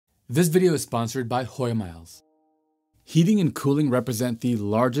This video is sponsored by Hoy Miles. Heating and cooling represent the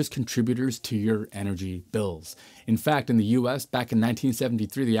largest contributors to your energy bills. In fact, in the US, back in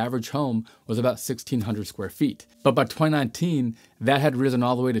 1973, the average home was about 1,600 square feet. But by 2019, that had risen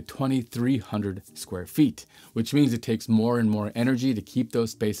all the way to 2,300 square feet, which means it takes more and more energy to keep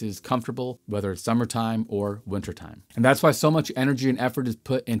those spaces comfortable, whether it's summertime or wintertime. And that's why so much energy and effort is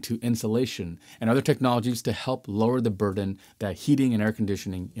put into insulation and other technologies to help lower the burden that heating and air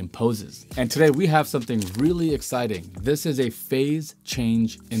conditioning imposes. And today we have something really exciting. This is a phase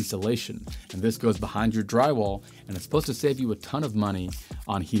change insulation, and this goes behind your drywall, and it's supposed to save you a ton of money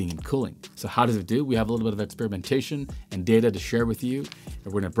on heating and cooling. So how does it do? We have a little bit of experimentation and data to share with you,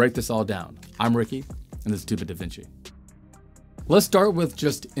 and we're gonna break this all down. I'm Ricky, and this is 2-Bit Da Vinci. Let's start with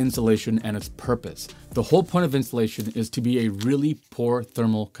just insulation and its purpose. The whole point of insulation is to be a really poor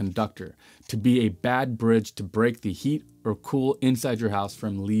thermal conductor, to be a bad bridge to break the heat or cool inside your house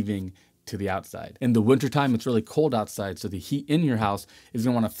from leaving to the outside. In the wintertime, it's really cold outside, so the heat in your house is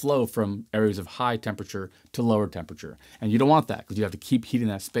going to want to flow from areas of high temperature to lower temperature. And you don't want that because you have to keep heating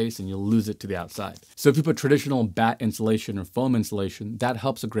that space and you'll lose it to the outside. So if you put traditional batt insulation or foam insulation, that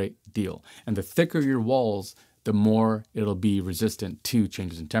helps a great deal. And the thicker your walls, the more it'll be resistant to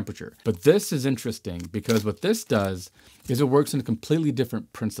changes in temperature. But this is interesting because what this does is it works in a completely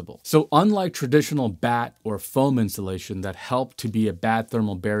different principle. So unlike traditional batt or foam insulation that help to be a bad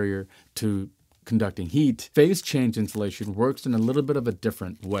thermal barrier to conducting heat, phase change insulation works in a little bit of a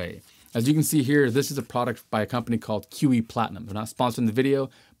different way. As you can see here, this is a product by a company called QE Platinum. They're not sponsoring the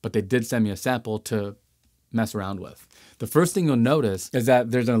video, but they did send me a sample to mess around with. The first thing you'll notice is that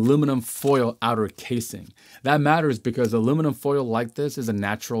there's an aluminum foil outer casing. That matters because aluminum foil like this is a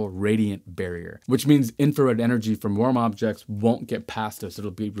natural radiant barrier, which means infrared energy from warm objects won't get past us.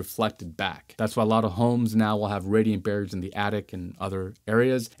 It'll be reflected back. That's why a lot of homes now will have radiant barriers in the attic and other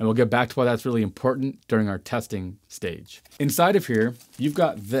areas. And we'll get back to why that's really important during our testing stage. Inside of here, you've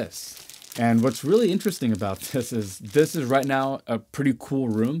got this. And what's really interesting about this is right now a pretty cool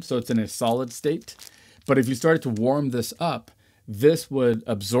room. So it's in a solid state. But if you started to warm this up, this would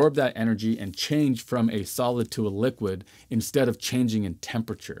absorb that energy and change from a solid to a liquid instead of changing in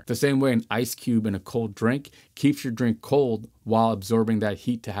temperature. The same way an ice cube in a cold drink keeps your drink cold while absorbing that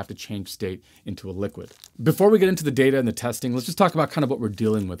heat to have to change state into a liquid. Before we get into the data and the testing, let's just talk about kind of what we're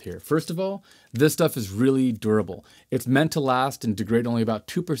dealing with here. First of all, this stuff is really durable. It's meant to last and degrade only about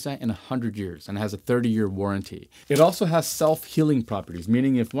 2% in 100 years and has a 30-year warranty. It also has self-healing properties,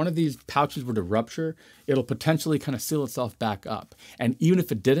 meaning if one of these pouches were to rupture, it'll potentially kind of seal itself back up. And even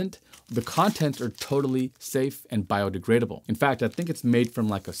if it didn't, the contents are totally safe and biodegradable. In fact, I think it's made from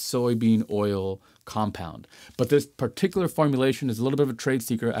like a soybean oil compound. But this particular formulation is a little bit of a trade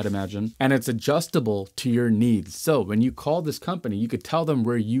secret, I'd imagine, and it's adjustable to your needs. So when you call this company, you could tell them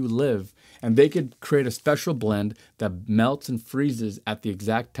where you live and they could create a special blend that melts and freezes at the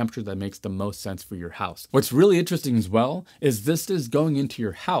exact temperature that makes the most sense for your house. What's really interesting as well is this is going into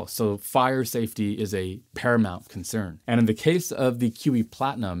your house, so fire safety is a paramount concern. And in the case of the QE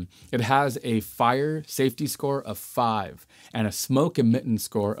Platinum, it has a fire safety score of 5 and a smoke emittance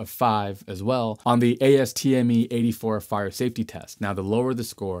score of 5 as well on the ASTME 84 fire safety test. Now, the lower the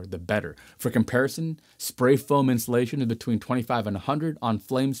score, the better. For comparison, spray foam insulation is between 25 and 100 on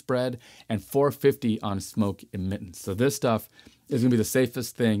flame spread and 450 on smoke emittance. So this stuff is gonna be the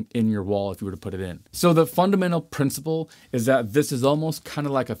safest thing in your wall if you were to put it in. So the fundamental principle is that this is almost kind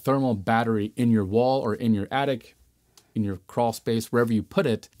of like a thermal battery in your wall or in your attic, in your crawl space, wherever you put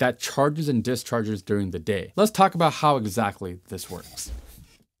it, that charges and discharges during the day. Let's talk about how exactly this works.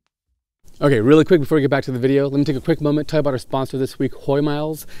 Okay, really quick before we get back to the video, let me take a quick moment to tell you about our sponsor this week, Hoy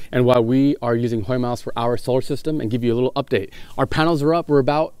Miles, and why we are using Hoy Miles for our solar system and give you a little update. Our panels are up. We're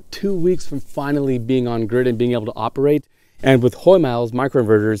about 2 weeks from finally being on grid and being able to operate. And with Hoy Miles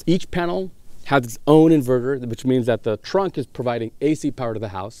microinverters, each panel has its own inverter, which means that the trunk is providing AC power to the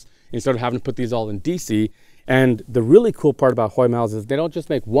house instead of having to put these all in DC. And the really cool part about Hoy Miles is they don't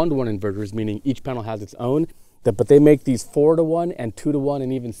just make 1-to-1 inverters, meaning each panel has its own, but they make these 4-to-1 and 2-to-1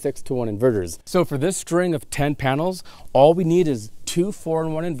 and even 6-to-1 inverters. So for this string of 10 panels, all we need is 2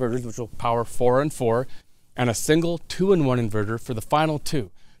 4-in-1 inverters, which will power 4 and 4, and a single 2-in-1 inverter for the final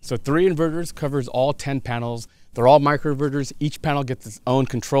 2. So 3 inverters covers all 10 panels. They're all microinverters. Each panel gets its own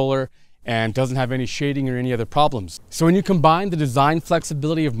controller and doesn't have any shading or any other problems. So when you combine the design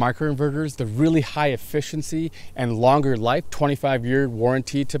flexibility of microinverters, the really high efficiency and longer life, 25-year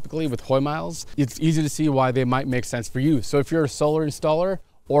warranty typically with Hoy Miles, it's easy to see why they might make sense for you. So if you're a solar installer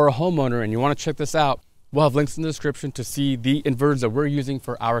or a homeowner and you want to check this out, we'll have links in the description to see the inverters that we're using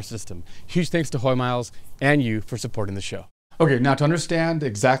for our system. Huge thanks to Hoy Miles and you for supporting the show. Okay, now to understand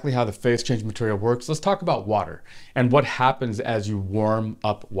exactly how the phase change material works, let's talk about water and what happens as you warm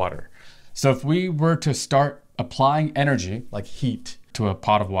up water. So if we were to start applying energy, like heat, to a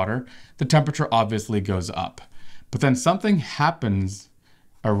pot of water, the temperature obviously goes up. But then something happens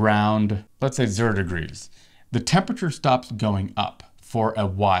around, let's say 0 degrees. The temperature stops going up for a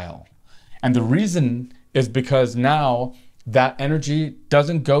while. And the reason is because now that energy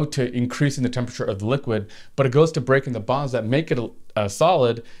doesn't go to increasing the temperature of the liquid, but it goes to breaking the bonds that make it a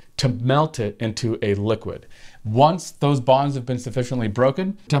solid to melt it into a liquid. Once those bonds have been sufficiently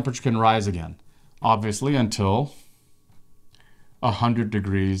broken, temperature can rise again, obviously until 100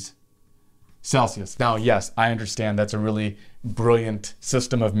 degrees Celsius. Now, yes, I understand that's a really brilliant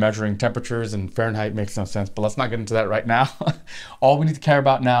system of measuring temperatures, and Fahrenheit makes no sense, but let's not get into that right now. All we need to care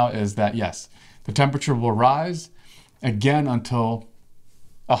about now is that, yes, the temperature will rise again until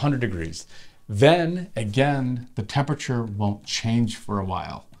 100 degrees. Then, again, the temperature won't change for a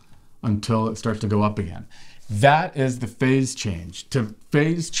while until it starts to go up again. That is the phase change. To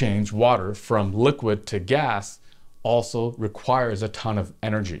phase change water from liquid to gas also requires a ton of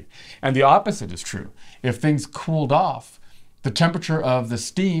energy. And the opposite is true. If things cooled off, the temperature of the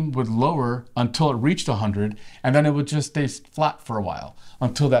steam would lower until it reached 100, and then it would just stay flat for a while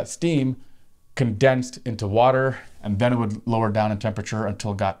until that steam condensed into water, and then it would lower down in temperature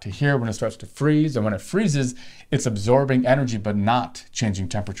until it got to here when it starts to freeze. And when it freezes, it's absorbing energy but not changing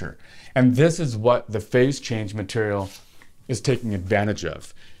temperature. And this is what the phase change material is taking advantage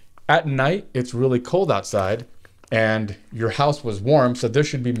of. At night, it's really cold outside, and your house was warm, so this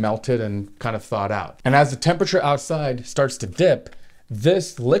should be melted and kind of thawed out. And as the temperature outside starts to dip,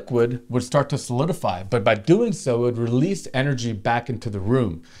 this liquid would start to solidify, but by doing so, it would release energy back into the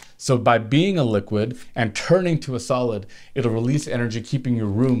room. So by being a liquid and turning to a solid, it'll release energy, keeping your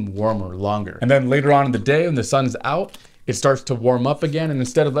room warmer longer. And then later on in the day, when the sun's out, it starts to warm up again, and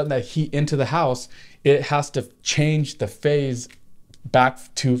instead of letting that heat into the house, it has to change the phase back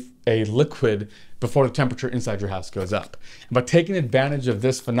to a liquid before the temperature inside your house goes up. And by taking advantage of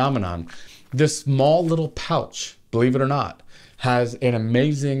this phenomenon, this small little pouch, believe it or not, has an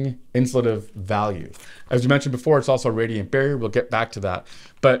amazing insulative value. As you mentioned before, it's also a radiant barrier. We'll get back to that.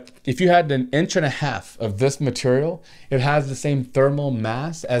 But if you had 1.5 inches of this material, it has the same thermal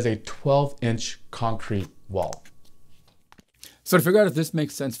mass as a 12-inch concrete wall. So to figure out if this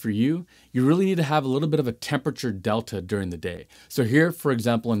makes sense for you, you really need to have a little bit of a temperature delta during the day. So here, for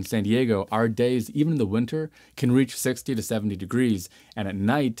example, in San Diego, our days, even in the winter, can reach 60 to 70 degrees. And at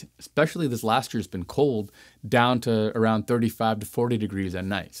night, especially this last year, it's been cold, down to around 35 to 40 degrees at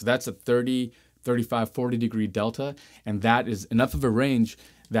night. So that's a 30, 35, 40 degree delta. And that is enough of a range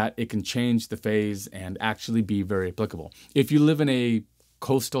that it can change the phase and actually be very applicable. If you live in a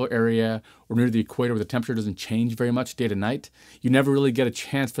coastal area or near the equator where the temperature doesn't change very much day to night, you never really get a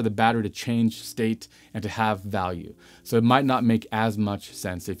chance for the battery to change state and to have value. So it might not make as much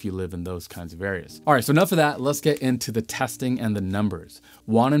sense if you live in those kinds of areas. All right, so enough of that. Let's get into the testing and the numbers.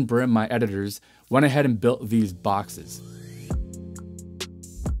 Juan and Brim, my editors, went ahead and built these boxes.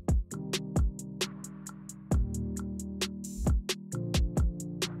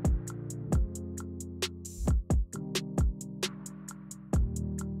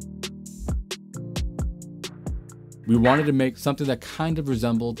 We wanted to make something that kind of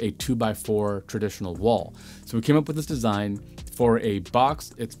resembled a 2x4 traditional wall. So we came up with this design for a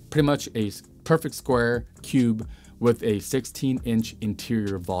box. It's pretty much a perfect square cube with a 16-inch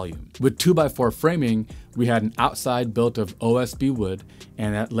interior volume. With 2x4 framing, we had an outside built of OSB wood,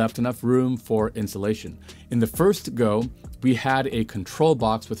 and that left enough room for insulation. In the first go, we had a control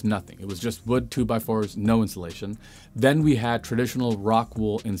box with nothing. It was just wood 2x4s, no insulation. Then we had traditional rock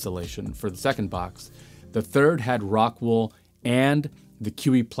wool insulation for the second box. The third had rock wool and the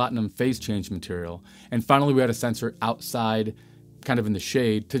QE Platinum phase change material. And finally, we had a sensor outside, kind of in the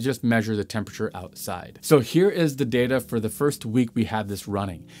shade, to just measure the temperature outside. So here is the data for the first week we had this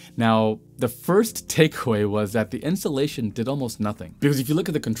running. Now, the first takeaway was that the insulation did almost nothing. Because if you look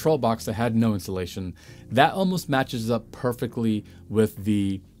at the control box that had no insulation, that almost matches up perfectly with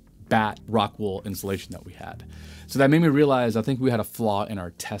the bat rock wool insulation that we had. So that made me realize I think we had a flaw in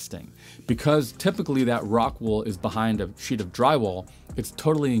our testing. Because typically that rock wool is behind a sheet of drywall, it's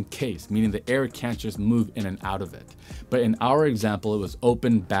totally encased, meaning the air can't just move in and out of it. But in our example, it was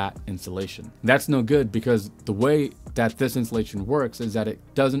open bat insulation. That's no good because the way that this insulation works is that it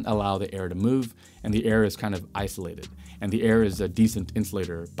doesn't allow the air to move, and the air is kind of isolated. And the air is a decent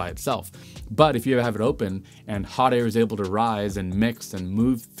insulator by itself. But if you have it open and hot air is able to rise and mix and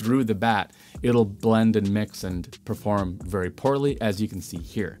move through the bat, it'll blend and mix and perform very poorly, as you can see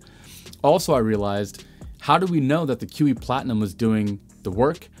here. Also, I realized How do we know that the QE Platinum was doing the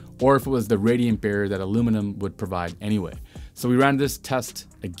work, or if it was the radiant barrier that aluminum would provide anyway? So we ran this test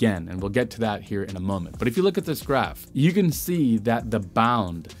again, and we'll get to that here in a moment. But if you look at this graph, you can see that the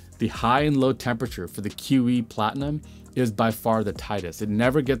bound, the high and low temperature for the QE Platinum is by far the tightest. It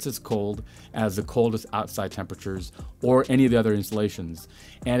never gets as cold as the coldest outside temperatures or any of the other insulations,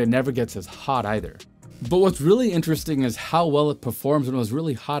 and it never gets as hot either. But what's really interesting is how well it performs when it was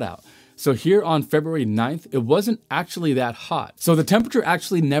really hot out. So here on February 9th, it wasn't actually that hot. So the temperature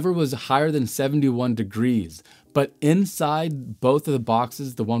actually never was higher than 71 degrees. But inside both of the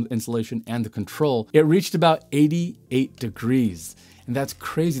boxes, the one with insulation and the control, it reached about 88 degrees. And that's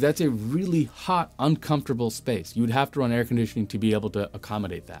crazy. That's a really hot, uncomfortable space. You would have to run air conditioning to be able to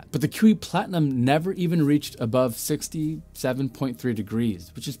accommodate that. But the QE Platinum never even reached above 67.3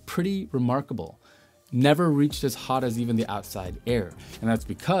 degrees, which is pretty remarkable. Never reached as hot as even the outside air. And that's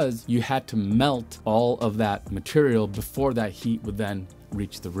because you had to melt all of that material before that heat would then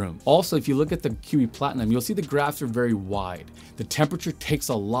reach the room. Also, if you look at the QE Platinum, you'll see the graphs are very wide. The temperature takes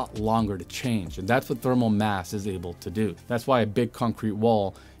a lot longer to change, and that's what thermal mass is able to do. That's why a big concrete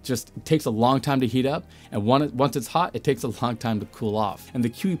wall just takes a long time to heat up, and once it's hot, it takes a long time to cool off. And the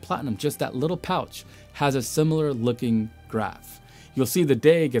QE Platinum, just that little pouch, has a similar looking graph. You'll see the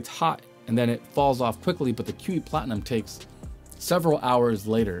day gets hot and then it falls off quickly, but the QE Platinum takes several hours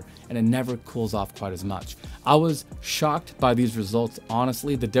later and it never cools off quite as much. I was shocked by these results.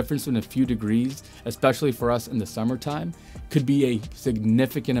 Honestly, the difference in a few degrees, especially for us in the summertime, could be a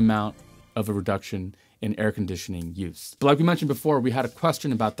significant amount of a reduction in air conditioning use. But like we mentioned before, we had a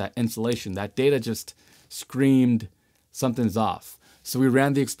question about that insulation. That data just screamed something's off. So we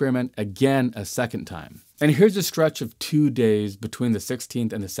ran the experiment again a second time. And here's a stretch of 2 days between the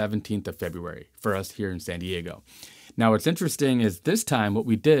 16th and the 17th of February for us here in San Diego. Now, what's interesting is this time what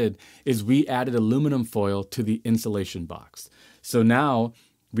we did is we added aluminum foil to the insulation box. So now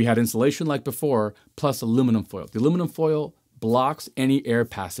we had insulation like before, plus aluminum foil. The aluminum foil blocks any air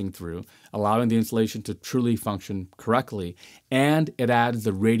passing through, allowing the insulation to truly function correctly, and it adds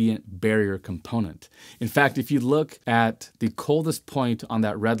the radiant barrier component. In fact, if you look at the coldest point on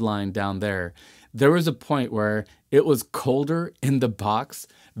that red line down there, there was a point where it was colder in the box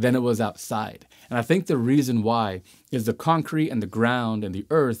than it was outside. And I think the reason why is the concrete and the ground and the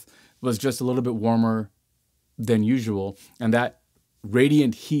earth was just a little bit warmer than usual, and that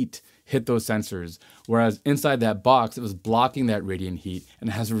radiant heat hit those sensors, whereas inside that box, it was blocking that radiant heat, and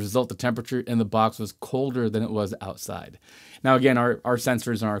as a result, the temperature in the box was colder than it was outside. Now, again, our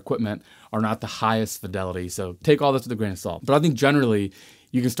sensors and our equipment are not the highest fidelity, so take all this with a grain of salt. But I think generally,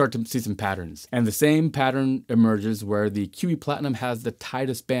 you can start to see some patterns. And the same pattern emerges where the QE Platinum has the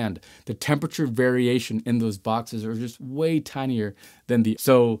tightest band. The temperature variation in those boxes are just way tinier than the...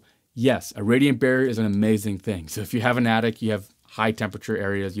 So yes, a radiant barrier is an amazing thing. So if you have an attic, you have high temperature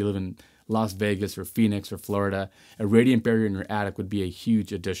areas, you live in Las Vegas or Phoenix or Florida, a radiant barrier in your attic would be a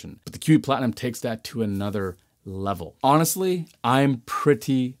huge addition. But the QE Platinum takes that to another level. Honestly, I'm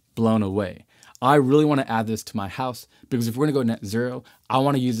pretty blown away. I really want to add this to my house because if we're going to go net zero, I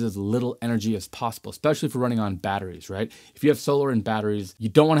want to use as little energy as possible, especially if we're running on batteries, right? If you have solar and batteries, you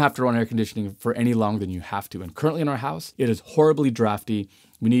don't want to have to run air conditioning for any longer than you have to. And currently in our house, it is horribly drafty.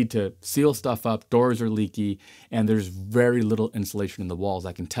 We need to seal stuff up, doors are leaky, and there's very little insulation in the walls,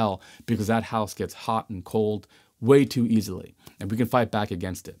 I can tell, because that house gets hot and cold way too easily, and we can fight back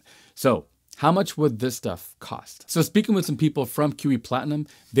against it. So how much would this stuff cost? So speaking with some people from QE Platinum,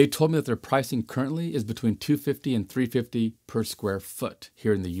 they told me that their pricing currently is between $250 and $350 per square foot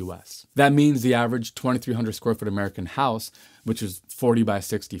here in the US. That means the average 2,300 square foot American house, which is 40 by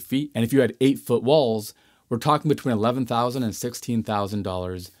 60 feet, and if you had 8-foot walls, we're talking between $11,000 and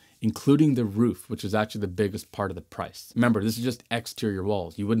 $16,000, including the roof, which is actually the biggest part of the price. Remember, this is just exterior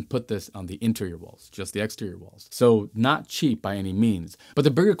walls. You wouldn't put this on the interior walls, just the exterior walls. So not cheap by any means. But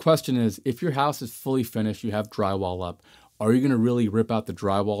the bigger question is, if your house is fully finished, you have drywall up, are you gonna really rip out the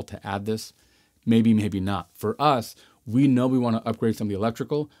drywall to add this? Maybe, maybe not. For us, we know we want to upgrade some of the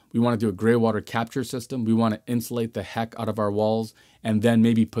electrical. We want to do a gray water capture system. We want to insulate the heck out of our walls and then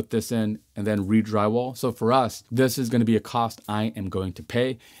maybe put this in and then re-drywall. So for us, this is going to be a cost I am going to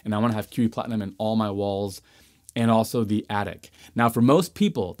pay. And I want to have QE Platinum in all my walls and also the attic. Now, for most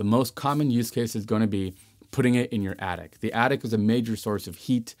people, the most common use case is going to be putting it in your attic. The attic is a major source of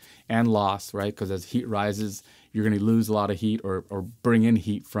heat and loss, right? Because as heat rises, you're going to lose a lot of heat or bring in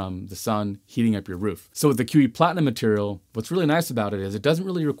heat from the sun heating up your roof. So with the QE Platinum material, what's really nice about it is it doesn't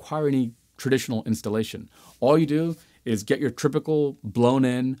really require any traditional installation. All you do is get your typical blown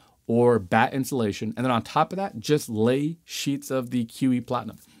in or batt insulation, and then on top of that, just lay sheets of the QE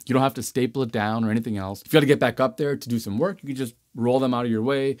Platinum. You don't have to staple it down or anything else. If you got to get back up there to do some work, you can just roll them out of your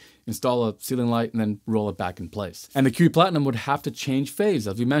way, install a ceiling light, and then roll it back in place. And the QE Platinum would have to change phase,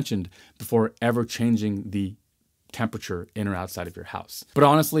 as we mentioned, before ever changing the temperature in or outside of your house. But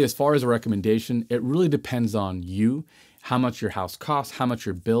honestly, as far as a recommendation, it really depends on you, how much your house costs, how much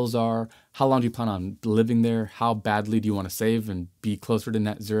your bills are, how long do you plan on living there, how badly do you want to save and be closer to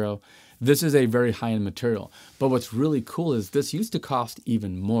net zero. This is a very high-end material. But what's really cool is this used to cost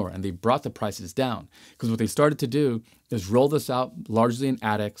even more, and they brought the prices down. Because what they started to do is roll this out largely in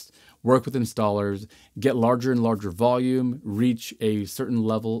attics, work with installers, get larger and larger volume, reach a certain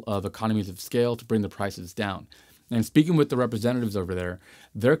level of economies of scale to bring the prices down. And speaking with the representatives over there,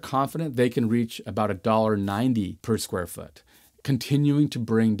 they're confident they can reach about $1.90 per square foot, continuing to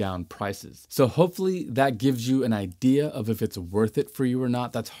bring down prices. So hopefully that gives you an idea of if it's worth it for you or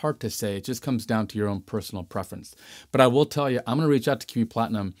not. That's hard to say. It just comes down to your own personal preference. But I will tell you, I'm going to reach out to QE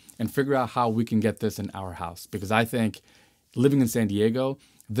Platinum and figure out how we can get this in our house, because I think living in San Diego,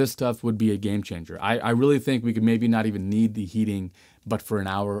 this stuff would be a game changer. I really think we could maybe not even need the heating, but for an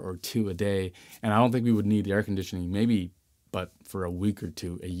hour or two a day. And I don't think we would need the air conditioning, maybe, but for a week or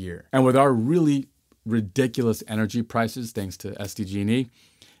two a year. And with our really ridiculous energy prices, thanks to SDG&E,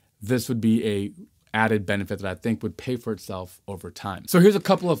 this would be a added benefit that I think would pay for itself over time. So here's a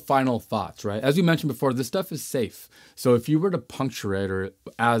couple of final thoughts, right? As we mentioned before, this stuff is safe. So if you were to puncture it, or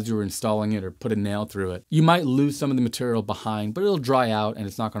as you were installing it, or put a nail through it, you might lose some of the material behind, but it'll dry out and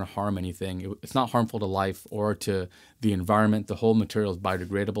it's not going to harm anything. It's not harmful to life or to the environment. The whole material is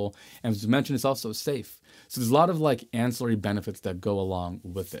biodegradable. And as we mentioned, it's also safe. So there's a lot of like ancillary benefits that go along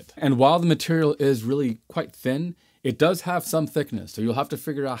with it. And while the material is really quite thin, it does have some thickness, so you'll have to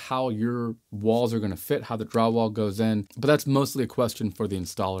figure out how your walls are going to fit, how the drywall goes in. But that's mostly a question for the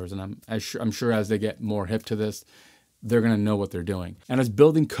installers, and I'm sure as they get more hip to this, they're going to know what they're doing. And as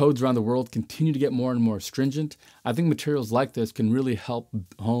building codes around the world continue to get more and more stringent, I think materials like this can really help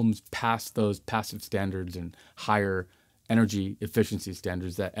homes pass those passive standards and higher energy efficiency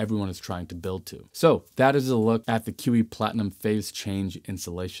standards that everyone is trying to build to. So that is a look at the QE Platinum phase change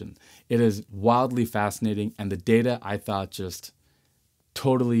insulation. It is wildly fascinating, and the data I thought just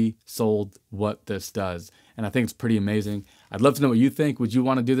totally sold what this does. And I think it's pretty amazing. I'd love to know what you think. Would you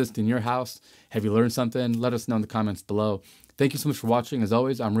want to do this in your house? Have you learned something? Let us know in the comments below. Thank you so much for watching. As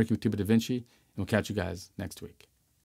always, I'm Ricky with Da Vinci, and we'll catch you guys next week.